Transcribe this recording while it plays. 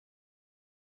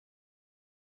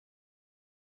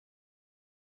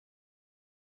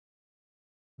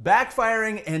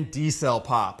Backfiring and decel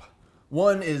pop.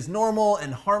 One is normal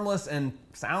and harmless and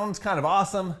sounds kind of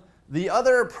awesome. The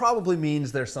other probably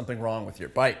means there's something wrong with your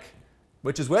bike.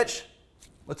 Which is which?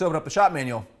 Let's open up the shop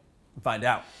manual and find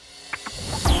out.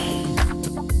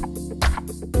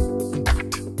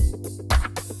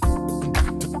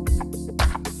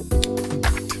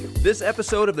 This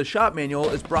episode of the Shop Manual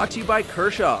is brought to you by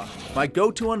Kershaw, my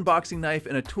go-to unboxing knife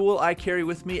and a tool I carry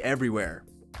with me everywhere.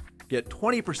 Get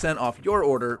 20% off your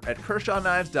order at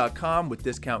kershawknives.com with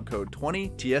discount code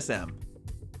 20TSM.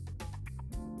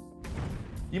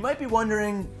 You might be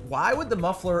wondering, why would the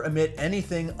muffler emit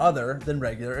anything other than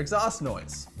regular exhaust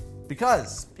noise?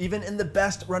 Because even in the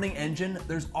best running engine,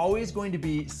 there's always going to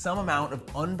be some amount of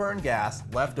unburned gas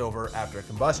left over after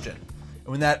combustion. And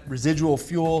when that residual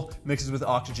fuel mixes with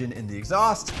oxygen in the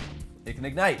exhaust, it can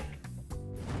ignite.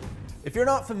 If you're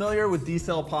not familiar with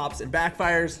decel pops and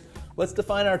backfires, let's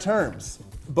define our terms.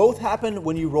 Both happen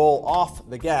when you roll off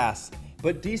the gas,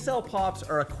 but decel pops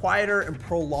are a quieter and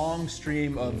prolonged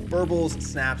stream of burbles,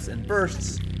 snaps, and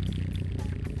bursts,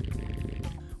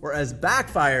 whereas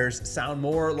backfires sound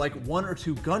more like one or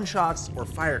two gunshots or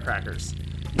firecrackers.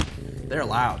 They're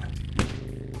loud.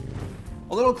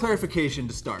 A little clarification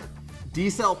to start.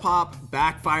 Decel pop,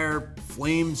 backfire,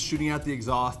 flames shooting out the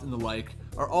exhaust, and the like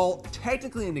are all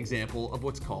technically an example of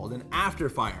what's called an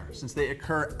afterfire, since they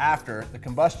occur after the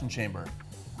combustion chamber.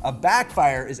 A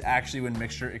backfire is actually when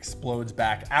mixture explodes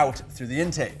back out through the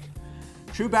intake.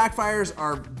 True backfires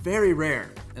are very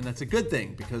rare, and that's a good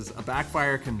thing because a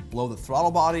backfire can blow the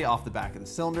throttle body off the back of the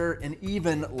cylinder and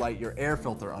even light your air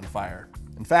filter on fire.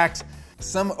 In fact,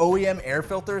 some OEM air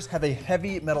filters have a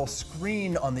heavy metal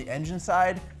screen on the engine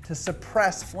side to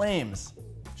suppress flames,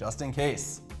 just in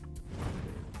case.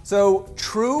 So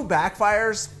true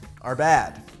backfires are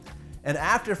bad. And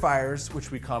afterfires,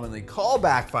 which we commonly call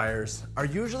backfires, are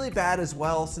usually bad as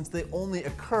well since they only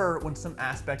occur when some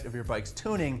aspect of your bike's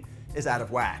tuning is out of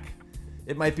whack.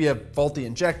 It might be a faulty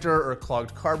injector or a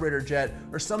clogged carburetor jet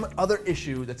or some other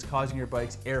issue that's causing your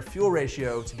bike's air-fuel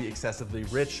ratio to be excessively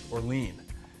rich or lean.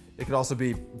 It could also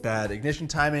be bad ignition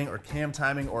timing or cam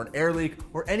timing or an air leak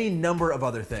or any number of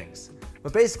other things.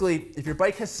 But basically, if your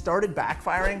bike has started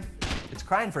backfiring, it's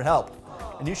crying for help,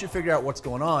 and you should figure out what's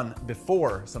going on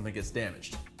before something gets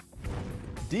damaged.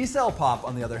 Decel pop,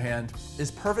 on the other hand,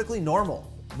 is perfectly normal.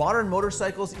 Modern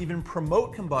motorcycles even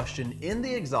promote combustion in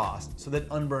the exhaust so that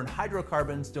unburned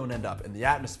hydrocarbons don't end up in the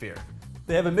atmosphere.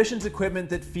 They have emissions equipment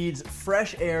that feeds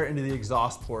fresh air into the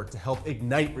exhaust port to help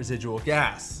ignite residual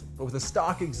gas. But with a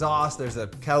stock exhaust, there's a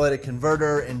catalytic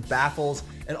converter and baffles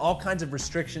and all kinds of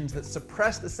restrictions that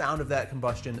suppress the sound of that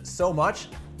combustion so much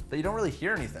that you don't really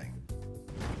hear anything.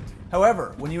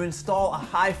 However, when you install a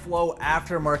high-flow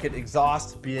aftermarket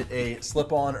exhaust, be it a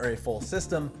slip-on or a full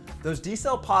system, those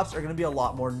decel pops are going to be a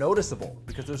lot more noticeable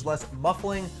because there's less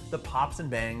muffling the pops and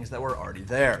bangs that were already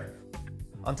there.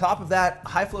 On top of that, a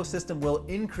high-flow system will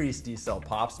increase decel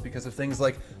pops because of things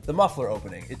like the muffler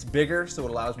opening. It's bigger, so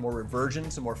it allows more reversion,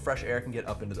 so more fresh air can get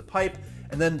up into the pipe,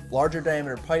 and then larger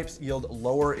diameter pipes yield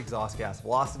lower exhaust gas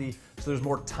velocity, so there's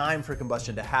more time for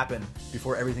combustion to happen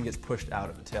before everything gets pushed out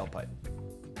of the tailpipe.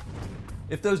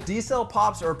 If those decel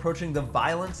pops are approaching the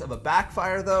violence of a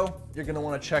backfire though, you're going to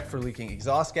want to check for leaking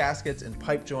exhaust gaskets and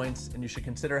pipe joints, and you should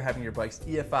consider having your bike's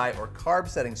EFI or carb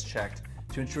settings checked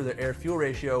to ensure their air-fuel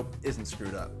ratio isn't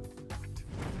screwed up.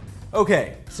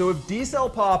 Okay, so if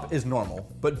decel pop is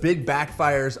normal, but big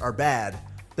backfires are bad,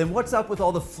 then what's up with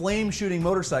all the flame-shooting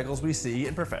motorcycles we see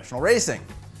in professional racing?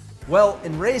 Well,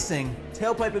 in racing,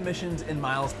 tailpipe emissions in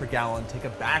miles per gallon take a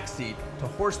backseat to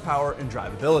horsepower and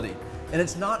drivability. And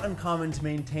it's not uncommon to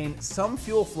maintain some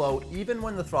fuel flow even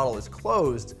when the throttle is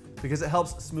closed because it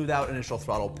helps smooth out initial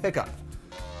throttle pickup.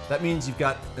 That means you've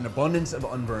got an abundance of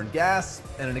unburned gas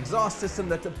and an exhaust system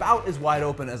that's about as wide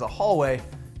open as a hallway,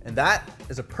 and that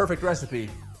is a perfect recipe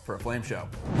for a flame show.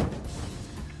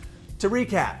 To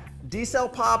recap,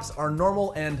 decel pops are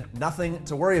normal and nothing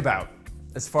to worry about.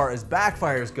 As far as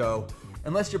backfires go,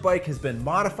 unless your bike has been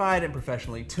modified and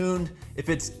professionally tuned, if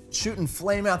it's shooting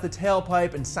flame out the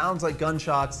tailpipe and sounds like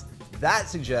gunshots, that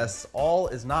suggests all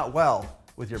is not well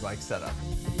with your bike setup.